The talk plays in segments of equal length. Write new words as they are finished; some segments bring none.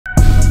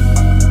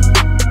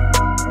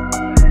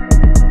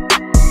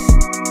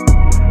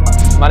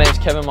My name is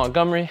Kevin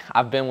Montgomery.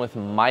 I've been with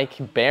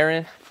Mike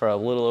Barron for a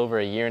little over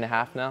a year and a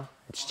half now.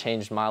 It's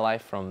changed my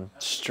life from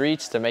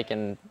streets to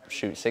making,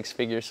 shoot, 6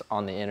 figures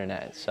on the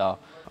internet. So,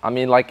 I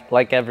mean,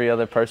 like every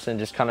other person,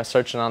 just kind of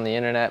searching on the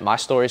internet. My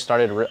story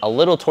started a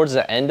little towards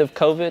the end of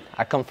COVID.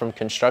 I come from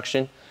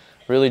construction,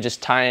 really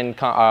just tying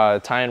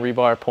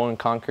rebar, pouring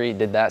concrete.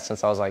 Did that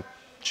since I was like,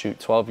 shoot,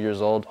 12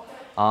 years old.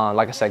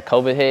 Like I said,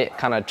 COVID hit,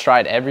 kind of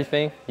tried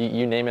everything.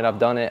 You name it, I've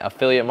done it.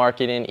 Affiliate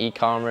marketing,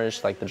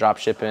 e-commerce, like the drop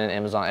shipping,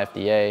 Amazon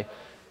FBA,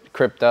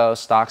 crypto,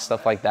 stocks,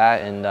 stuff like that.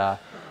 And,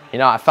 you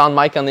know, I found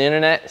Mike on the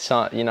internet.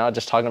 So, you know,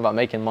 just talking about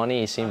making money,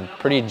 he seemed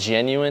pretty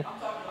genuine.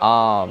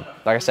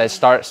 Like I said,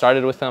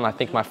 started with him. I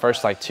think my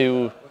first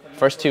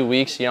first 2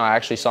 weeks, you know, I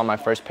actually saw my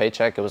first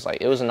paycheck. It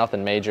was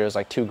nothing major. It was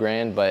like $2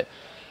 grand, but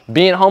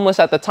being homeless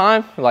at the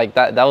time, like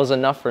that was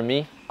enough for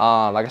me.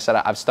 Like I said,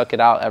 I've stuck it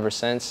out ever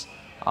since.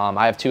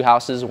 I have 2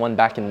 houses, one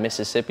back in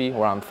Mississippi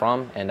where I'm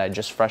from, and I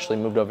just freshly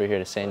moved over here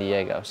to San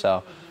Diego.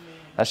 So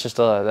that's just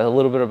a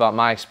little bit about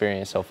my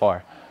experience so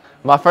far.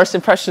 My first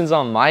impressions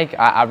on Mike,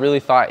 I really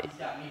thought,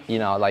 you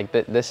know, like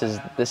this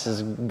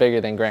is bigger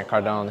than Grant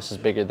Cardone. This is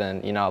bigger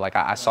than, you know, like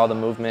I saw the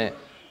movement.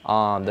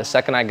 The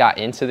second I got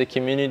into the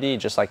community,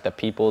 just like the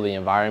people, the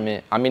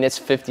environment, I mean, it's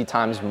 50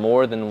 times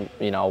more than,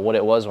 you know, what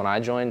it was when I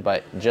joined,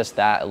 but just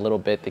that a little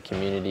bit, the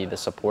community, the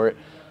support.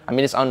 I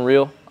mean, it's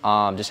unreal.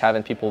 Just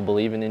having people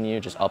believing in you,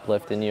 just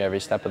uplifting you every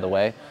step of the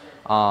way.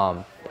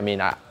 I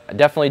mean, I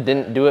definitely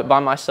didn't do it by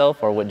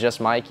myself or with just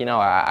Mike. You know,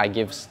 I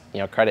give, you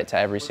know, credit to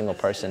every single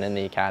person in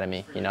the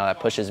academy, you know, that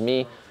pushes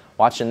me,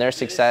 watching their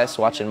success,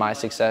 watching my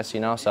success, you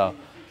know. So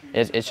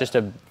it's just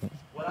a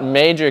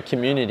major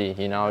community,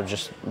 you know,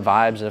 just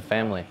vibes of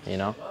family, you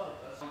know.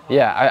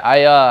 Yeah,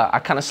 I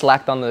kind of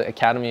slacked on the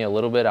academy a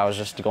little bit. I was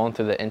just going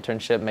through the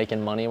internship,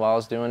 making money while I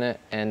was doing it.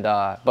 And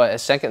but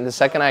the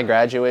second I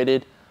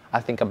graduated, I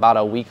think about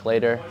a week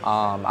later,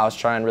 I was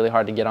trying really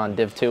hard to get on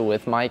Div 2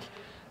 with Mike.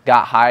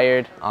 Got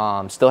hired,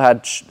 still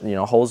had, you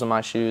know, holes in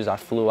my shoes. I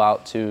flew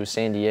out to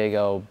San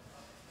Diego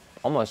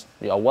almost,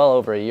 you know, well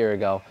over a year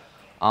ago,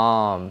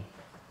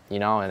 you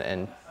know,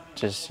 and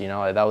just, you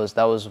know,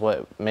 that was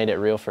what made it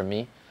real for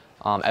me.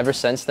 Ever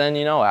since then,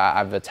 you know,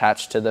 I've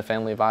attached to the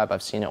family vibe.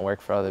 I've seen it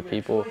work for other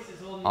people.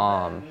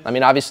 I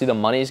mean, obviously the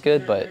money's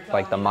good, but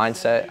like the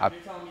mindset, I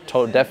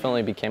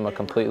definitely became a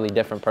completely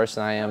different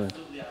person I am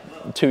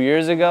 2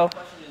 years ago.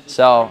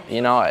 So,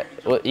 you know,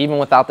 even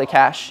without the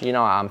cash, you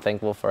know, I'm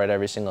thankful for it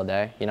every single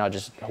day. You know,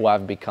 just who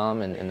I've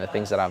become and the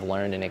things that I've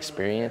learned and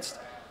experienced,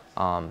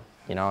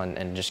 you know,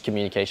 and just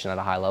communication at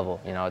a high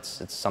level. You know,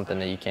 it's something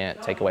that you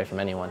can't take away from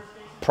anyone.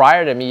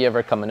 Prior to me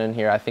ever coming in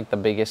here, I think the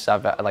biggest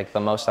the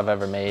most I've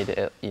ever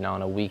made, you know,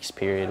 in a week's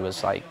period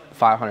was like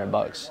 500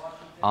 bucks.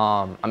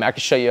 I mean, I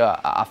could show you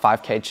a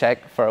 5K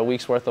check for a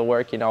week's worth of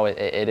work. You know,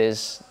 it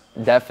is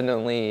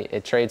definitely,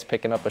 it trades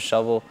picking up a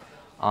shovel.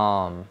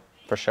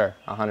 For sure,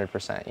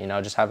 100%. You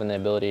know, just having the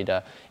ability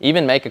to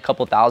even make a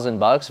couple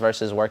 $1,000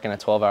 versus working a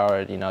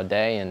 12-hour, you know,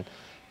 day and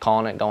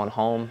calling it, going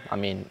home. I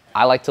mean,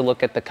 I like to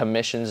look at the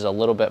commissions a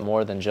little bit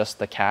more than just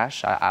the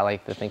cash. I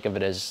like to think of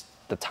it as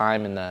the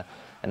time and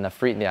the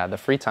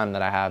free time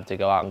that I have to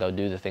go out and go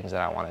do the things that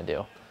I want to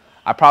do.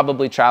 I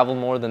probably travel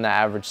more than the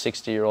average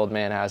 60-year-old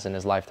man has in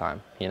his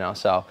lifetime. You know,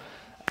 so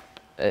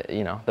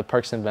you know, the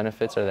perks and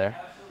benefits are there.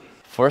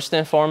 First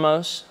and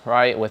foremost,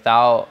 right?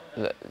 Without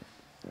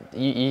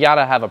you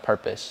gotta have a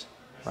purpose,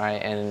 right?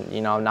 And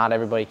you know, not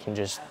everybody can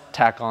just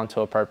tack on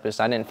to a purpose.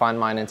 I didn't find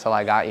mine until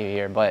I got you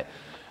here, but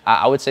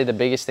I would say the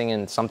biggest thing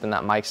and something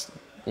that Mike's,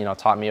 you know,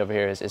 taught me over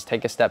here is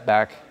take a step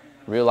back,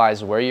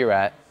 realize where you're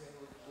at,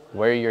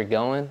 where you're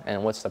going,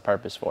 and what's the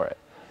purpose for it.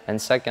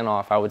 And second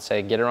off, I would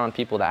say get around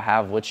people that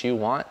have what you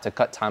want to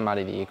cut time out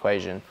of the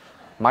equation.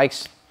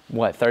 Mike's,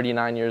 what,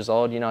 39 years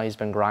old, you know, he's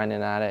been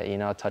grinding at it, you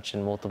know,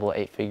 touching multiple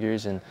 8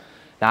 figures, and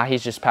now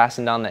he's just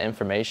passing down the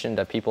information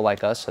to people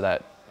like us so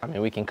that, I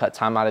mean, we can cut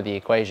time out of the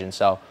equation.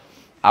 So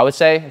I would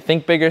say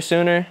think bigger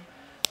sooner.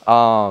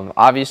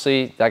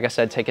 Obviously, like I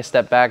said, take a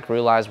step back,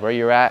 realize where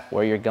you're at,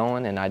 where you're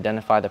going, and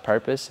identify the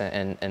purpose.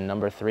 And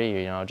number 3,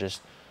 you know, just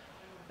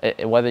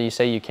whether you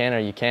say you can or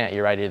you can't,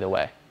 you're right either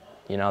way.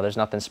 You know, there's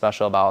nothing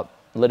special about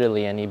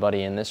literally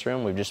anybody in this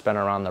room. We've just been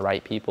around the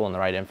right people and the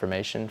right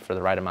information for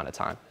the right amount of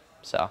time.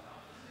 So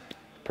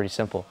pretty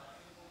simple.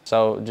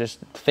 So just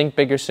think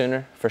bigger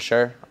sooner, for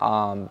sure.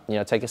 You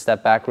know, take a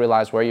step back,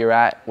 realize where you're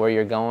at, where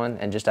you're going,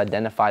 and just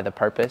identify the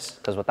purpose,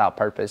 because without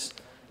purpose,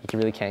 you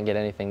really can't get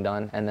anything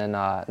done. And then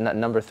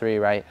number 3,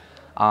 right,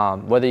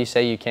 whether you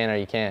say you can or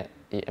you can't,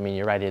 I mean,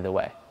 you're right either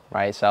way,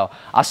 right? So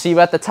I'll see you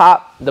at the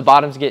top. The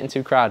bottom's getting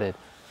too crowded.